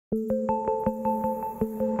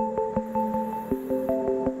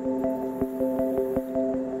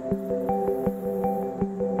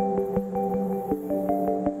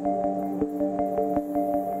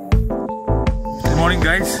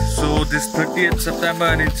guys, so this 30th September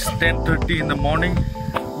and it's 10:30 in the morning.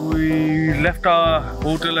 We left our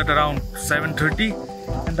hotel at around 7:30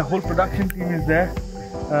 and the whole production team is there.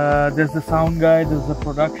 There's the sound guy, there's the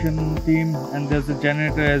production team and there's the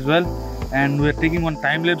generator as well. And we're taking one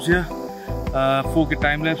time lapse here, 4K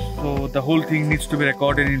time lapse, so the whole thing needs to be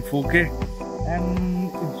recorded in 4K.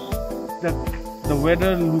 And the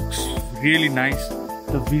weather looks really nice.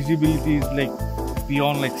 The visibility is like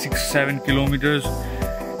beyond like 6-7 kilometers,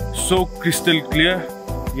 so crystal clear.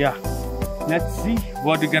 Yeah, let's see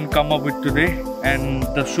what we can come up with today. And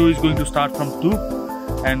the show is going to start from 2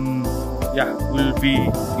 and yeah, we'll be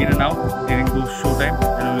in and out during those show time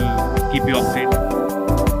and we'll keep you updated.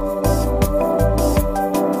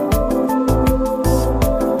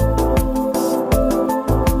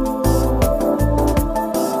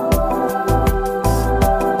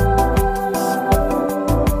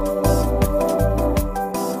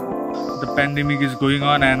 Pandemic is going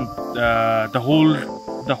on and the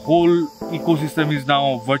whole ecosystem is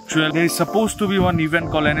now virtual. There is supposed to be one event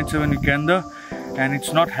called NH7 Weekender and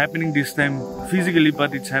it's not happening this time physically,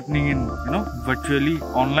 but it's happening in virtually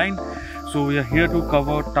online. So we are here to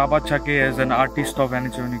cover Taba Chake as an artist of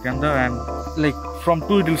NH7 Weekender, and like from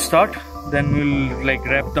 2 it will start, then we'll like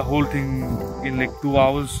wrap the whole thing in like 2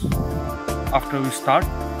 hours after we start.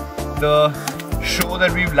 The show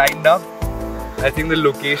that we've lined up, I think the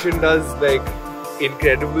location does like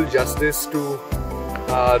incredible justice to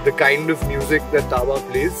the kind of music that Taba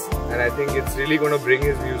plays, and I think it's really going to bring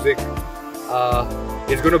his music,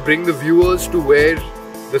 it's going to bring the viewers to where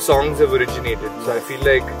the songs have originated. So I feel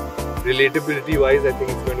like relatability wise, I think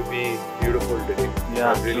it's going to be beautiful today.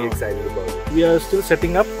 Yeah, I'm really excited about it. We are still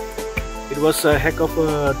setting up. It was a heck of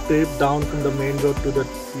a trip down from the main road to the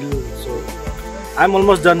hill, so I'm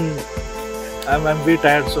almost done. I'm very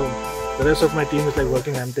tired, so the rest of my team is like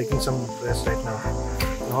working. I'm taking some rest right now.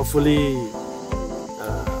 And hopefully,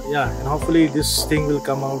 hopefully this thing will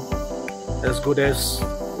come out as good as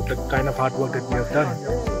the kind of hard work that we have done.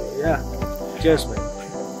 So, yeah, cheers, man.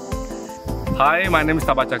 Hi, my name is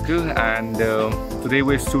Taba Chake and today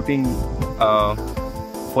we're shooting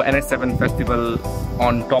for NH7 festival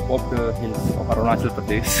on top of the hills of Arunachal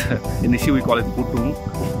Pradesh. Initially we call it Putung,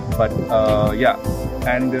 but yeah.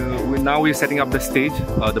 And now we're setting up the stage.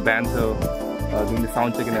 The bands are doing the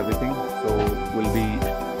sound check and everything. So we'll be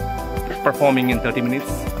performing in 30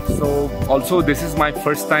 minutes. So also this is my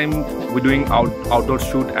first time we're doing outdoor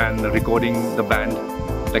shoot and recording the band,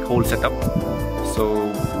 like whole setup.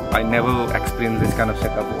 So I never experienced this kind of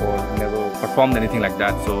setup or never performed anything like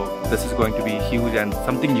that. So this is going to be huge and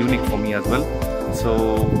something unique for me as well.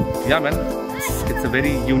 So yeah, man, it's a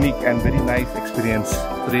very unique and very nice experience.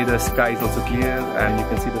 Today the sky is also clear and you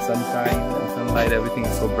can see the sunshine and sunlight, everything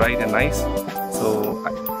is so bright and nice. So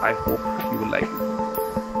I hope you will like it.